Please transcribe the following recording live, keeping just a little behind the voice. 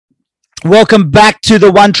Welcome back to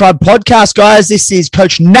the One Tribe podcast, guys. This is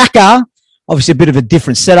Coach Naka. Obviously, a bit of a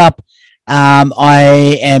different setup.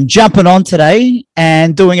 I am jumping on today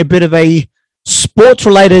and doing a bit of a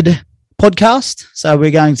sports-related podcast. So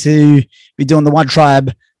we're going to be doing the One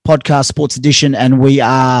Tribe podcast sports edition, and we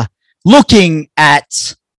are looking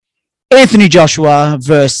at Anthony Joshua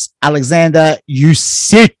versus Alexander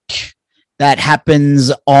Usyk. That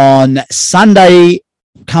happens on Sunday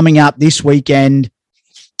coming up this weekend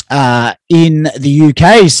in the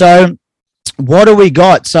UK. So what do we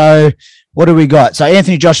got? So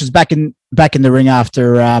Anthony Joshua's back in the ring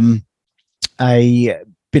after a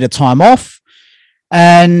bit of time off,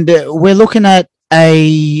 and we're looking at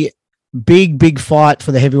a big fight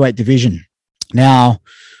for the heavyweight division. Now,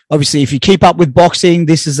 obviously, if you keep up with boxing,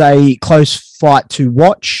 this is a close fight to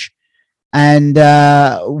watch. And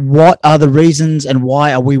what are the reasons and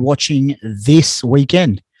why are we watching this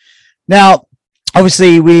weekend? Now,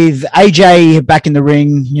 obviously, with AJ back in the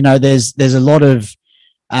ring, you know, there's a lot of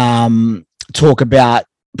talk about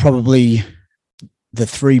probably the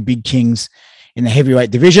three big kings in the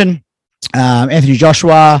heavyweight division: Anthony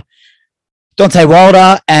Joshua, Deontay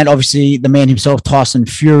Wilder, and obviously the man himself, Tyson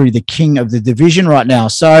Fury, the king of the division right now.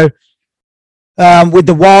 So with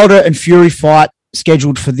the Wilder and Fury fight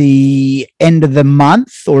scheduled for the end of the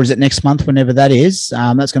month, or is it next month, whenever that is,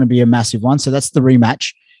 that's going to be a massive one. So that's the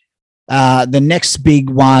rematch. The next big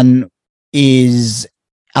one is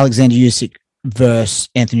Alexander Usyk versus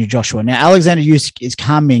Anthony Joshua. Now, Alexander Usyk is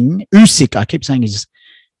coming. Usyk, I keep saying his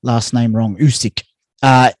last name wrong. Usyk.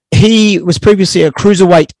 He was previously a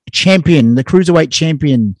cruiserweight champion, the cruiserweight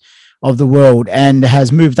champion of the world, and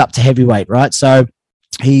has moved up to heavyweight, right? So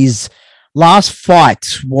his last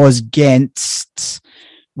fight was against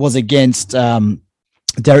Derek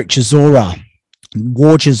Chisora,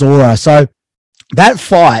 War Chisora. So that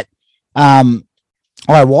fight, I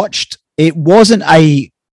watched. It wasn't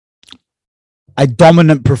a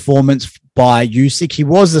dominant performance by Usyk. He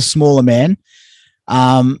was the smaller man.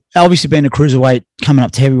 Obviously, being a cruiserweight coming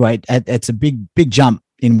up to heavyweight, it's a big jump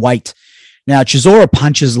in weight. Now, Chisora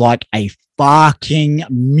punches like a fucking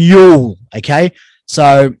mule. Okay,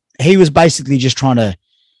 so he was basically just trying to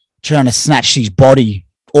snatch his body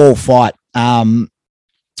all fight.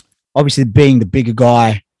 Obviously, being the bigger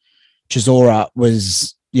guy, Chisora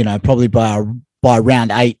was, you know, probably by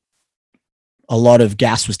round 8, a lot of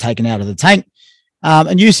gas was taken out of the tank.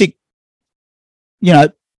 And Usyk, you know,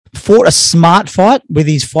 fought a smart fight with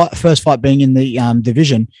his first fight being in the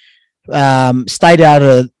division. Stayed out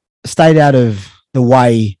of the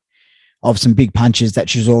way of some big punches that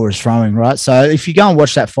Chisora is throwing, right? So if you go and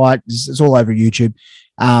watch that fight, it's all over YouTube.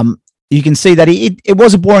 You can see that it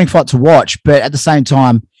was a boring fight to watch, but at the same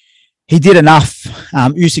time, he did enough.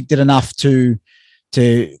 Usyk did enough to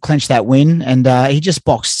clinch that win, and he just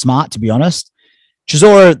boxed smart, to be honest.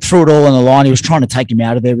 Chisora threw it all on the line. He was trying to take him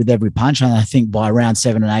out of there with every punch, and I think by round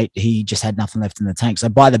 7 and 8, he just had nothing left in the tank. So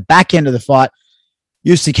by the back end of the fight,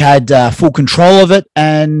 Usyk had full control of it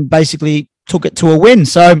and basically took it to a win.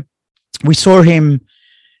 So we saw him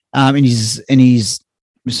in his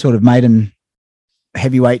sort of maiden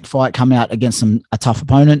heavyweight fight come out against a tough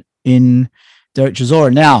opponent in Derek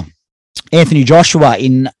Chisora. Now, Anthony Joshua,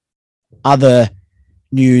 in other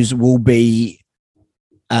news, will be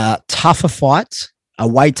a tougher fight, a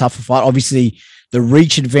way tougher fight. Obviously, the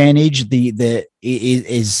reach advantage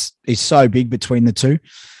is so big between the two.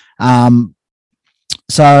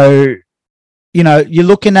 So, you know, you're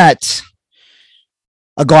looking at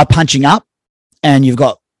a guy punching up, and you've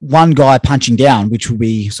got one guy punching down, which will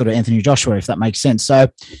be sort of Anthony Joshua, if that makes sense. So,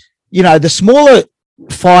 you know, the smaller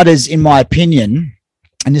fighters, in my opinion,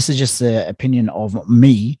 and this is just the opinion of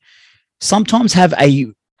me, sometimes have a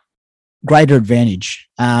greater advantage.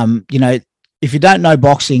 You know, if you don't know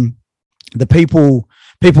boxing, the people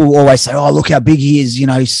always say, "Oh, look how big he is." You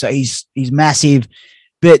know, he's massive,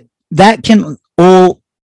 but that can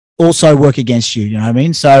also work against you. You know what I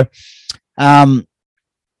mean? So,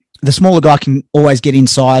 the smaller guy can always get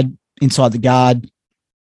inside the guard,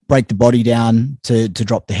 break the body down to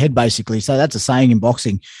drop the head, basically. So that's a saying in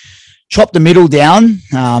boxing: chop the middle down,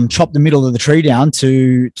 chop the middle of the tree down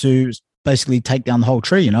to basically take down the whole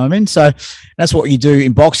tree. You know what I mean? So that's what you do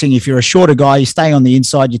in boxing. If you're a shorter guy, you stay on the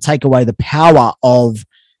inside, you take away the power of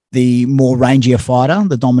the more rangier fighter,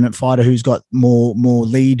 the dominant fighter who's got more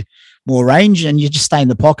lead, more range, and you just stay in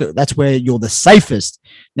the pocket. That's where you're the safest.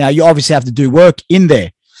 Now, you obviously have to do work in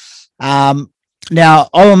there. Now,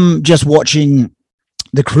 I'm just watching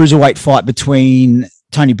the cruiserweight fight between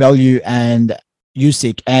Tony Bellew and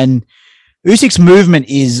Usyk, and Usyk's movement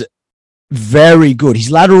is very good. His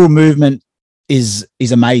lateral movement is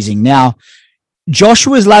amazing. Now,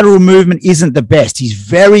 Joshua's lateral movement isn't the best. He's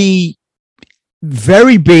very,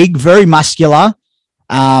 very big, very muscular.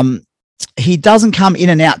 He doesn't come in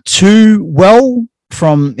and out too well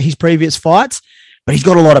from his previous fights, but he's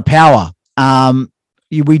got a lot of power.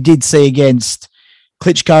 We did see against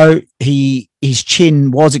Klitschko, his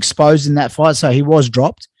chin was exposed in that fight, so he was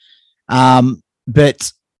dropped.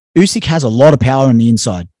 But Usyk has a lot of power on the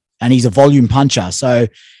inside, and he's a volume puncher. So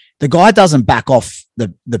the guy doesn't back off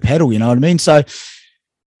the pedal, you know what I mean? So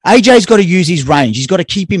AJ's got to use his range. He's got to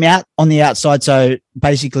keep him out on the outside. So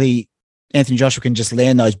basically, Anthony Joshua can just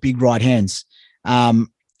land those big right hands.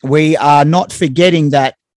 We are not forgetting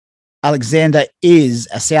that Alexander is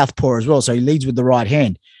a southpaw as well, so he leads with the right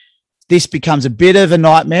hand. This becomes a bit of a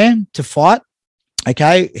nightmare to fight.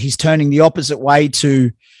 Okay, he's turning the opposite way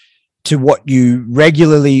to what you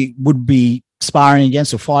regularly would be sparring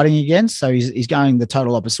against or fighting against. So he's going the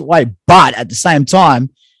total opposite way. But at the same time,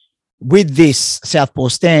 with this southpaw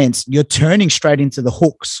stance, you're turning straight into the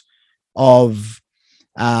hooks of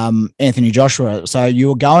Anthony Joshua. So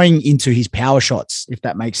you're going into his power shots, if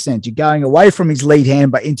that makes sense. You're going away from his lead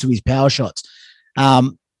hand, but into his power shots.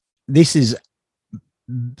 This is,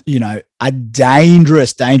 a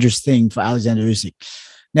dangerous thing for Alexander Usyk.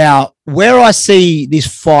 Now, where I see this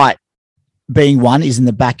fight being won is in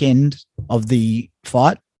the back end of the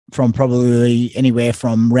fight, from probably anywhere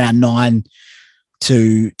from round 9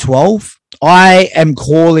 to 12. I am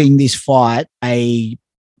calling this fight a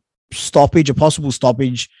possible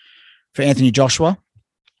stoppage for Anthony Joshua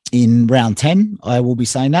in round 10. I will be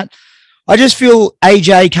saying that. I just feel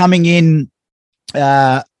AJ coming in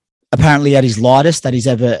apparently at his lightest that he's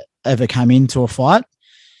ever come into a fight.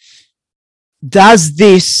 Does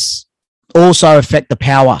this also affect the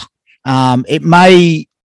power? It may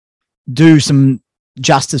do some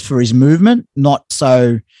justice for his movement, not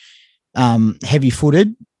so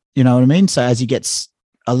heavy-footed, you know what I mean? So as he gets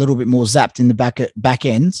a little bit more zapped in the back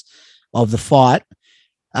ends of the fight.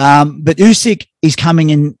 But Usyk is coming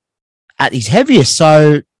in at his heaviest.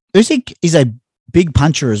 So Usyk is a big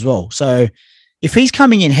puncher as well. So if he's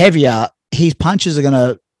coming in heavier, his punches are going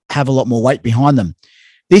to have a lot more weight behind them.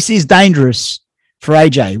 This is dangerous for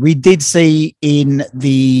AJ. We did see in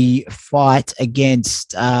the fight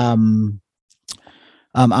against the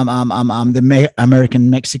American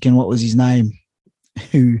Mexican, what was his name?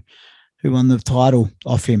 Who won the title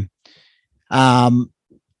off him? I've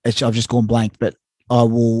just gone blank, but I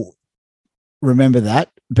will remember that.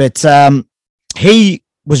 But he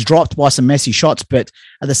was dropped by some messy shots, but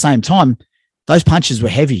at the same time, those punches were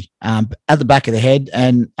heavy at the back of the head,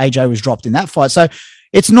 and AJ was dropped in that fight. So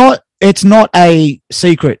it's not a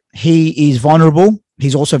secret. He is vulnerable.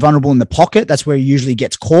 He's also vulnerable in the pocket. That's where he usually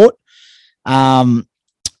gets caught. When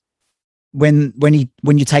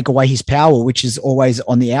you take away his power, which is always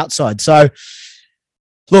on the outside. So,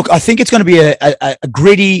 look, I think it's going to be a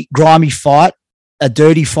gritty, grimy fight, a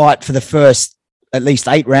dirty fight for the first at least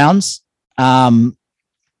 8 rounds. And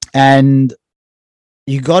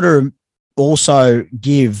you got to also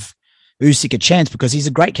give Usyk a chance because he's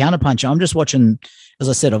a great counterpuncher. I'm just watching, as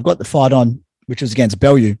I said, I've got the fight on, which was against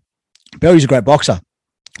Bellew. Bellew's a great boxer,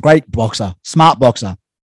 smart boxer.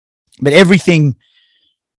 But everything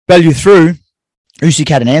Bellew threw, Usyk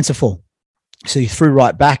had an answer for. So he threw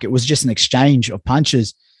right back. It was just an exchange of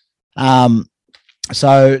punches.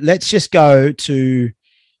 So let's just go to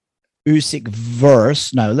Usyk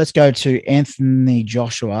verse. No, let's go to Anthony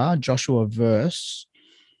Joshua. Joshua verse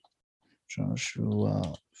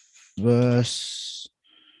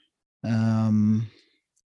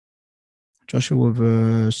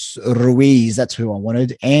Ruiz. That's who I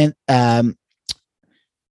wanted. And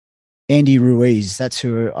Andy Ruiz. That's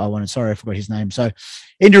who I wanted. Sorry, I forgot his name. So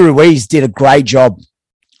Andy Ruiz did a great job.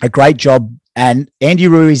 And Andy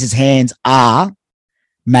Ruiz's hands are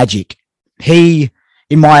magic. He,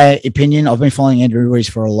 in my opinion, I've been following Andy Ruiz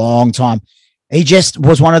for a long time. He just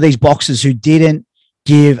was one of these boxers who didn't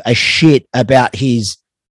give a shit about his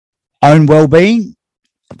own well-being.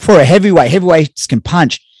 For a heavyweight, heavyweights can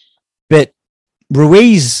punch, but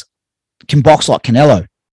Ruiz can box like Canelo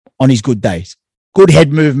on his good days. Good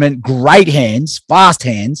head movement, great hands, fast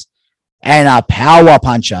hands, and a power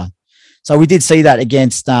puncher. So we did see that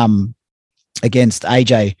against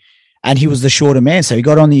AJ, and he was the shorter man. So he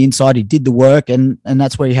got on the inside, he did the work, and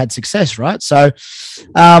that's where he had success, right? So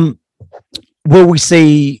will we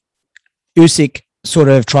see Usyk sort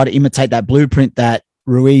of try to imitate that blueprint that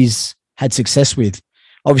Ruiz had success with?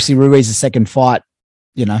 Obviously, Ruiz's second fight,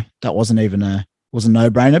 that wasn't a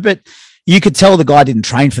no-brainer, but you could tell the guy didn't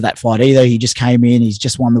train for that fight either. He just came in, he's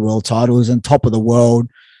just won the world title, he's on top of the world.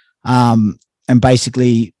 And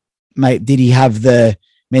basically, mate, did he have the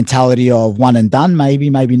mentality of one and done, maybe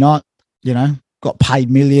not, got paid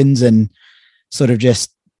millions and sort of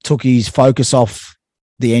just took his focus off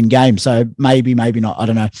the end game. So maybe not, I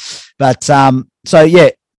don't know. But so yeah,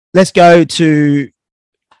 let's go to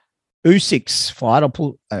Usyk's fight. I'll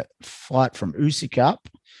pull a fight from Usyk up.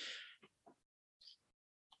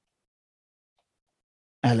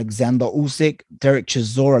 Alexander Usyk, Derek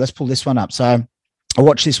Chisora. Let's pull this one up. So I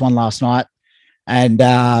watched this one last night, and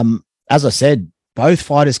as I said, both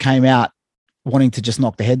fighters came out wanting to just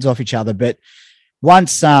knock the heads off each other. But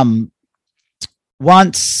once Alexander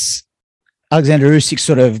Usyk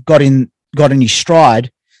sort of got in his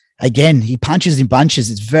stride, again, he punches in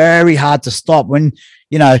bunches. It's very hard to stop when,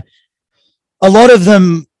 a lot of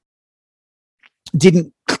them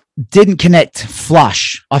didn't connect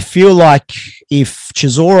flush. I feel like if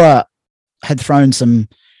Chisora had thrown some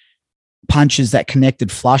punches that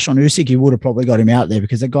connected flush on Usyk, he would have probably got him out there,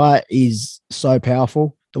 because the guy is so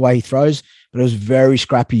powerful the way he throws. But it was very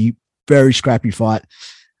scrappy fight.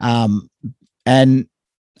 And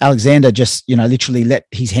Alexander just, literally let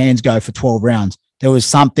his hands go for 12 rounds. There was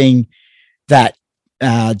something that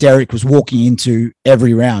Derek was walking into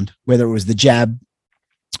every round, whether it was the jab,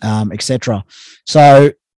 etc.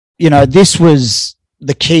 So, this was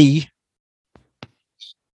the key.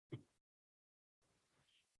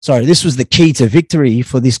 Sorry, this was the key to victory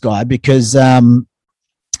for this guy, because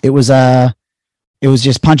it was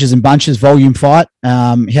just punches and bunches, volume fight.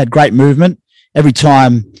 He had great movement. Every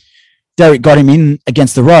time Derek got him in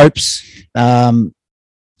against the ropes,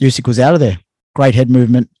 Usyk was out of there. Great head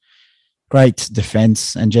movement, great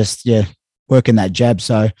defense, and just, working that jab.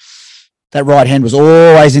 So that right hand was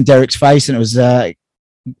always in Derek's face, and it was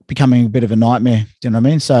becoming a bit of a nightmare. Do you know what I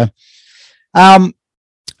mean? So,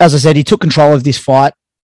 as I said, he took control of this fight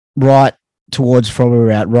right towards probably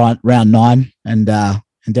around round 9, and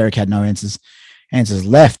Derek had no answers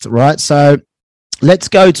left, right? So let's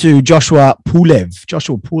go to Joshua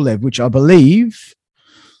Pulev, which I believe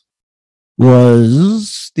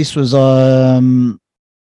was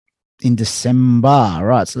in December,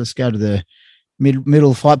 right? So let's go to the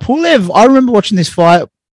middle fight. Pulev, I remember watching this fight.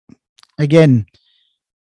 Again,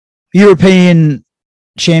 European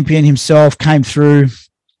champion himself, came through.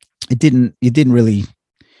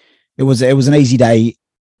 It was an easy day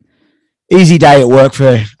at work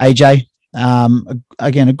for AJ.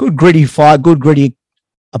 Again, a good gritty fight, good gritty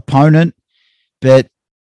opponent, but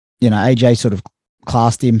AJ sort of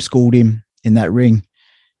classed him, schooled him in that ring.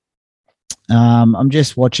 I'm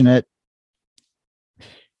just watching it.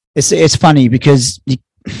 It's funny because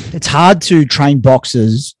it's hard to train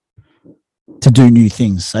boxers to do new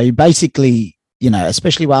things. So you basically,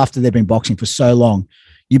 especially after they've been boxing for so long,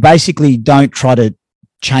 you basically don't try to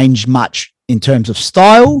change much in terms of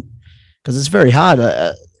style, because it's very hard.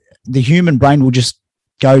 The human brain will just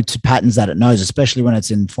go to patterns that it knows, especially when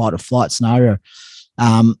it's in fight or flight scenario.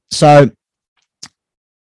 So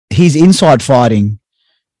his inside fighting,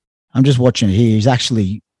 I'm just watching it here. He's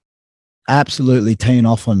actually absolutely teeing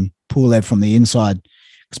off on Pulev from the inside,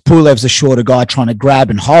 because Pulev's a shorter guy trying to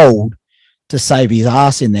grab and hold to save his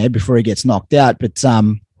ass in there before he gets knocked out. But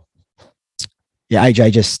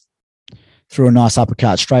AJ just threw a nice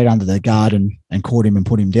uppercut straight under the guard and caught him and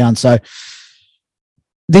put him down. So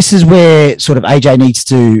this is where sort of AJ needs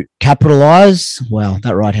to capitalize. Well,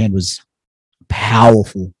 that right hand was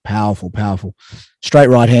powerful. Straight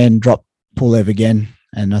right hand, drop Pulev again.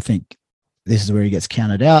 And I think this is where he gets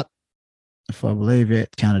counted out. If I believe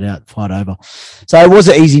it, counted out, fight over. So it was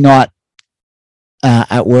an easy night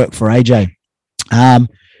at work for AJ. I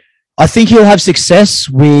think he'll have success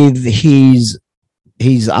with his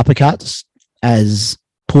uppercuts, as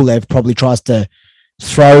Pulev probably tries to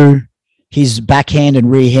throw his backhand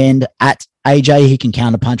and rear hand at AJ. He can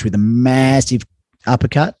counterpunch with a massive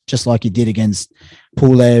uppercut, just like he did against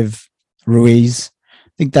Pulev, Ruiz.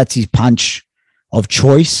 I think that's his punch of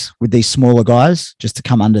choice with these smaller guys, just to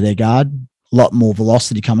come under their guard. A lot more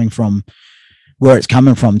velocity coming from where it's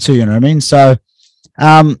coming from too, you know what I mean? So,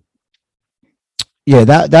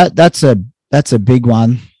 that's a big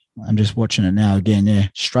one. I'm just watching it now again. Yeah,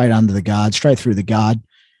 straight under the guard, straight through the guard,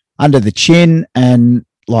 under the chin, and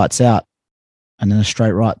lights out. And then a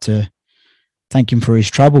straight right to thank him for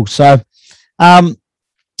his trouble. So, I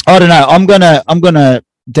don't know. I'm gonna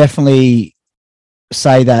definitely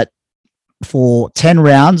say that for 10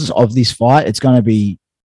 rounds of this fight, it's going to be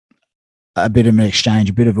a bit of an exchange,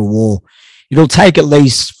 a bit of a war. It'll take at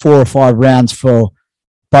least 4 or 5 rounds for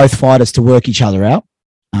both fighters to work each other out,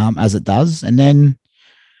 as it does. And then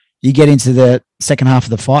you get into the second half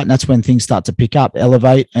of the fight, and that's when things start to pick up,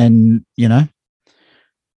 elevate, and,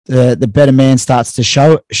 the better man starts to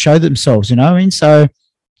show themselves, you know what I mean? So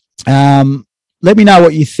Let me know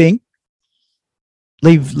what you think.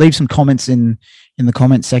 Leave some comments in the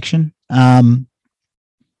comment section.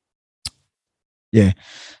 Yeah.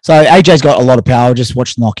 So AJ's got a lot of power. Just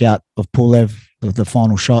watch the knockout of Pulev, the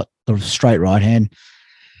final shot, the straight right hand.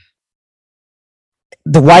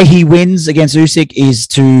 The way he wins against Usyk is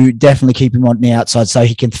to definitely keep him on the outside so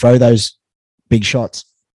he can throw those big shots.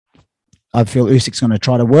 I feel Usyk's going to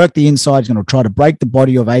try to work the inside. He's going to try to break the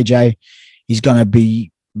body of AJ. He's going to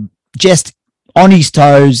be just on his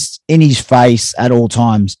toes, in his face at all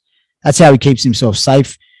times. That's how he keeps himself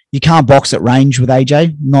safe. You can't box at range with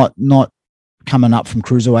AJ, not coming up from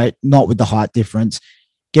cruiserweight, not with the height difference.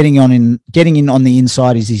 Getting in on the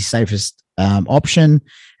inside is his safest option,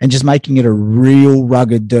 and just making it a real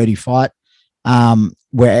rugged, dirty fight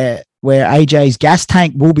where AJ's gas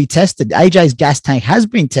tank will be tested. AJ's gas tank has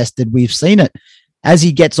been tested. We've seen it. As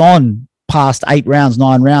he gets on past 8 rounds,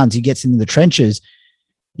 9 rounds, he gets into the trenches.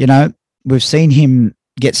 You know, we've seen him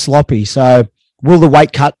get sloppy. So will the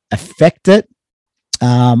weight cut affect it?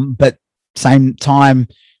 But same time,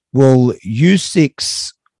 will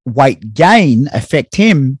Usyk's weight gain affect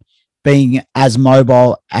him being as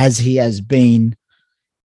mobile as he has been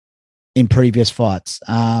in previous fights?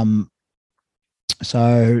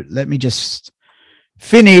 So let me just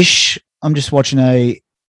finish. I'm just watching a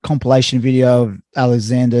compilation video of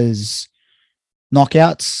Alexander's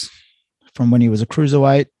knockouts from when he was a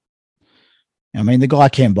cruiserweight. I mean, the guy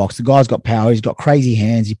can box. The guy's got power. He's got crazy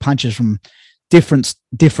hands. He punches from different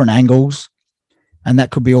angles. And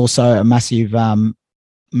that could be also a massive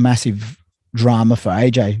drama for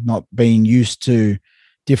AJ, not being used to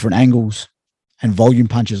different angles and volume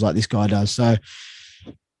punches like this guy does. So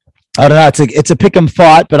I don't know. It's a pick 'em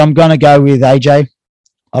fight, but I'm going to go with AJ.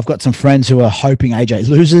 I've got some friends who are hoping AJ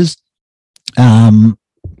loses. I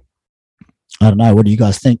don't know. What do you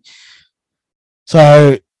guys think?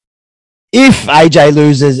 So if AJ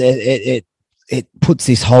loses, it puts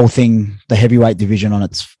this whole thing, the heavyweight division, on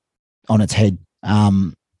its head.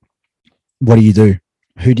 What do you do?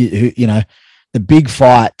 Who the big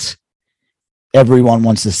fight everyone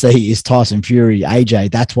wants to see is Tyson Fury,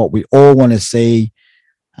 AJ. That's what we all want to see.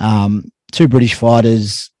 2 British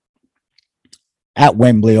fighters at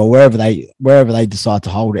Wembley or wherever they decide to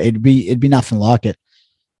hold it. It'd be nothing like it.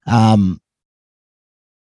 I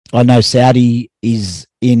know Saudi is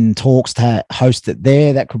in talks to host it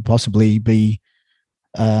there. That could possibly be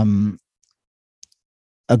a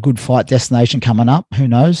good fight destination coming up. Who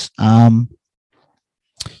knows?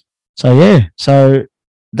 So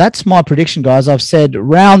that's my prediction, guys. I've said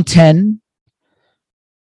round 10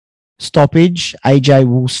 stoppage. AJ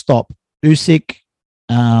will stop Usyk.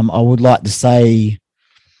 I would like to say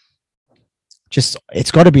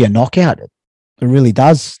it's got to be a knockout. It really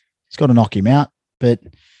does. He's got to knock him out. But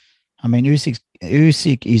I mean,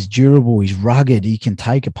 Usyk is durable. He's rugged. He can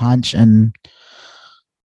take a punch, and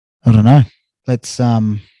I don't know.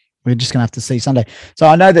 We're just gonna have to see Sunday. So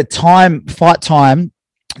I know that fight time,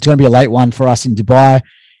 it's going to be a late one for us in Dubai.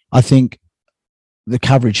 I think the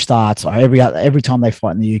coverage starts every time they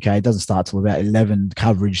fight in the UK. It doesn't start till about 11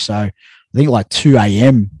 coverage. So I think like 2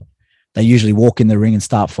 a.m. they usually walk in the ring and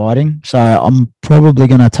start fighting. So I'm probably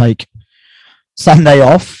going to take Sunday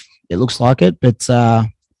off. It looks like it, but I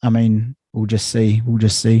mean, we'll just see.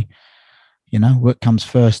 What comes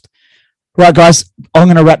first. Right, guys, I'm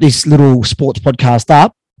going to wrap this little sports podcast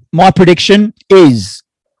up. My prediction is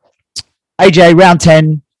AJ round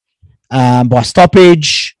 10 by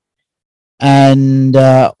stoppage. And,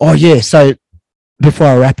 so before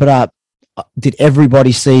I wrap it up, did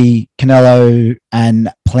everybody see Canelo and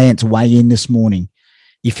Plant weigh in this morning?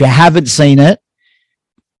 If you haven't seen it,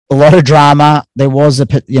 a lot of drama. There was a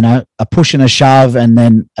push and a shove and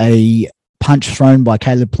then a punch thrown by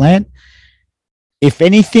Caleb Plant. If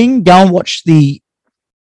anything, go and watch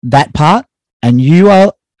that part. And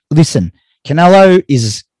listen, Canelo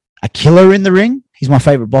is a killer in the ring. He's my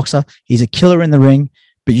favorite boxer. He's a killer in the ring,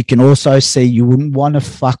 but you can also see you wouldn't want to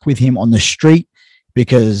fuck with him on the street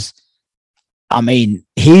because, I mean,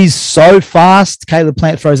 he's so fast. Caleb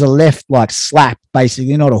Plant throws a left slap,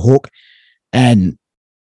 basically, not a hook. And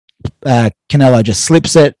Canelo just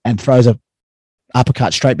slips it and throws a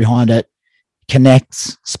uppercut straight behind it,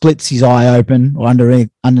 connects, splits his eye open or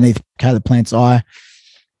underneath Caleb Plant's eye.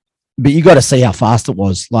 But you got to see how fast it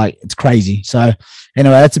was. It's crazy. So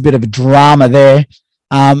anyway, that's a bit of a drama there.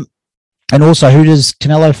 And also, who does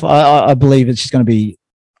Canelo fight? I believe it's just going to be,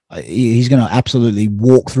 he's going to absolutely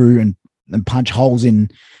walk through and punch holes in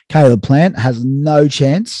Caleb Plant. Has no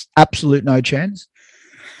chance, absolute no chance.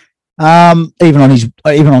 Even on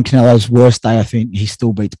Canelo's worst day, I think he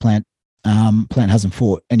still beats Plant. Plant hasn't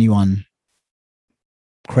fought anyone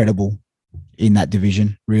credible in that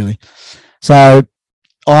division, really. So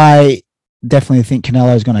I definitely think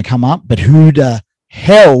Canelo is going to come up, but who the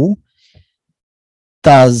hell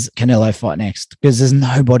does Canelo fight next? Because there's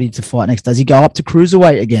nobody to fight next. Does he go up to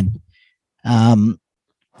cruiserweight again?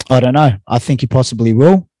 I don't know. I think he possibly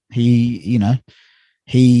will. He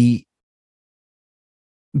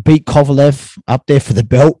beat Kovalev up there for the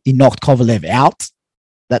belt. He knocked Kovalev out.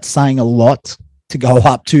 That's saying a lot to go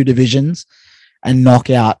up 2 divisions and knock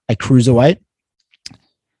out a cruiserweight.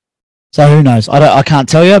 So who knows? I can't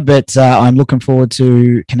tell you, but I'm looking forward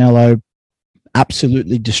to Canelo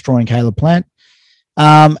absolutely destroying Caleb Plant.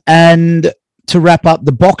 And to wrap up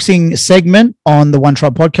the boxing segment on the One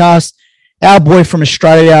Tribe podcast, our boy from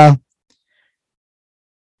Australia,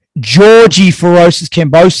 Georgie Ferocious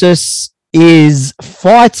Kambosos, is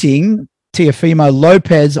fighting Teofimo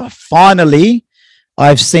Lopez. Finally,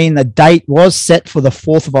 I've seen the date was set for the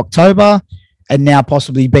 4th of October and now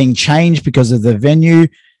possibly being changed because of the venue.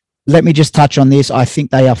 Let me just touch on this. I think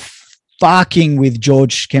they are fucking with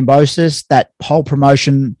George Kambosos, that whole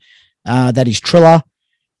promotion that is Triller.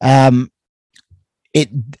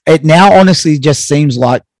 It now honestly just seems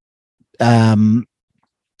like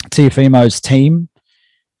Teofimo's team,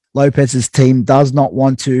 Lopez's team, does not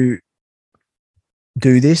want to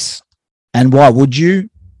do this. And why would you?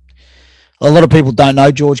 A lot of people don't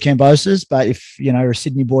know George Kambosos, but if you're a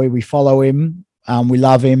Sydney boy, we follow him, we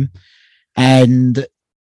love him, and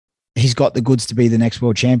he's got the goods to be the next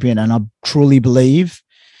world champion. And I truly believe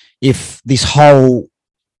if this whole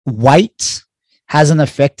weight hasn't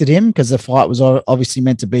affected him, because the fight was obviously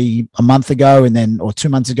meant to be a month ago or 2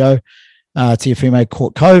 months ago, Teofimo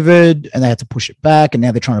caught COVID and they had to push it back, and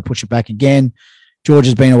now they're trying to push it back again. George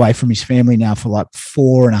has been away from his family now for like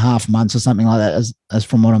 4.5 months or something like that, as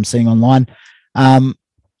from what I'm seeing online.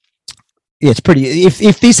 It's pretty.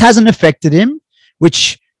 If this hasn't affected him,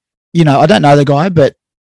 which I don't know the guy, but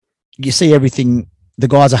you see everything. The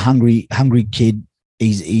guy's a hungry kid.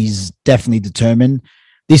 He's definitely determined.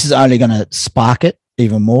 This is only going to spark it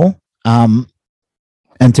even more. And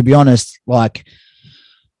to be honest, I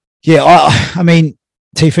mean,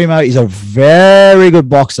 Teofimo is a very good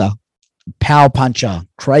boxer. Power puncher,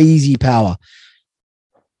 crazy power.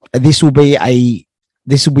 This will be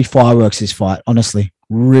fireworks, this fight, honestly.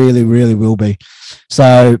 Really, really will be.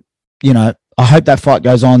 So, I hope that fight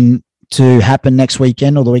goes on to happen next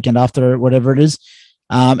weekend or the weekend after, whatever it is.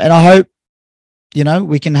 And I hope,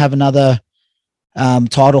 we can have another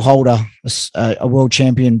title holder, a world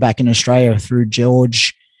champion back in Australia through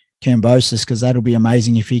George Kambosos, because that'll be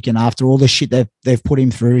amazing if he can, after all the shit they've put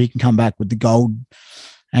him through, he can come back with the gold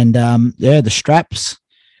and the straps.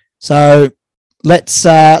 So let's see.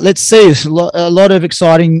 There's a lot of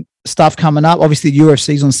exciting stuff coming up. Obviously, the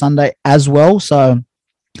UFC's on Sunday as well, so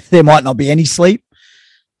there might not be any sleep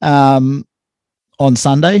on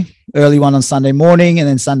Sunday. Early one on Sunday morning, and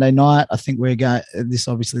then Sunday night, I think we're going. This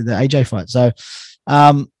obviously the AJ fight. So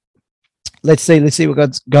let's see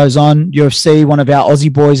what goes on. UFC. One of our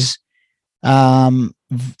Aussie boys,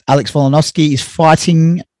 Alex Volkanovski, is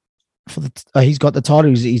fighting for he's got the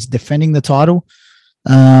title. He's defending the title.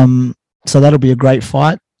 So that'll be a great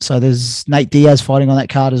fight. So there's Nate Diaz fighting on that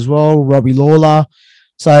card as well. Robbie Lawler.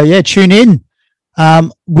 So yeah, tune in.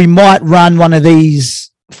 We might run one of these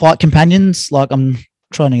fight companions. Like, I'm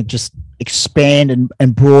trying to just expand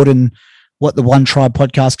and broaden what the One Tribe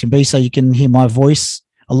podcast can be, so you can hear my voice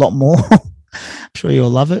a lot more. I'm sure you'll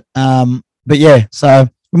love it. But yeah, so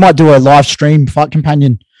we might do a live stream fight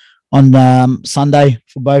companion on Sunday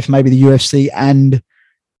for both, maybe the UFC and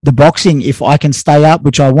the boxing, if I can stay up,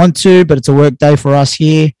 which I want to, but it's a work day for us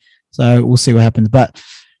here. So we'll see what happens. But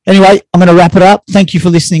anyway, I'm going to wrap it up. Thank you for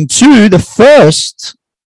listening to the first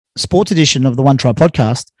sports edition of the One Tribe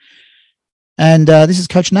podcast. And this is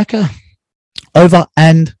Coach Naka, over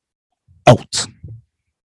and out.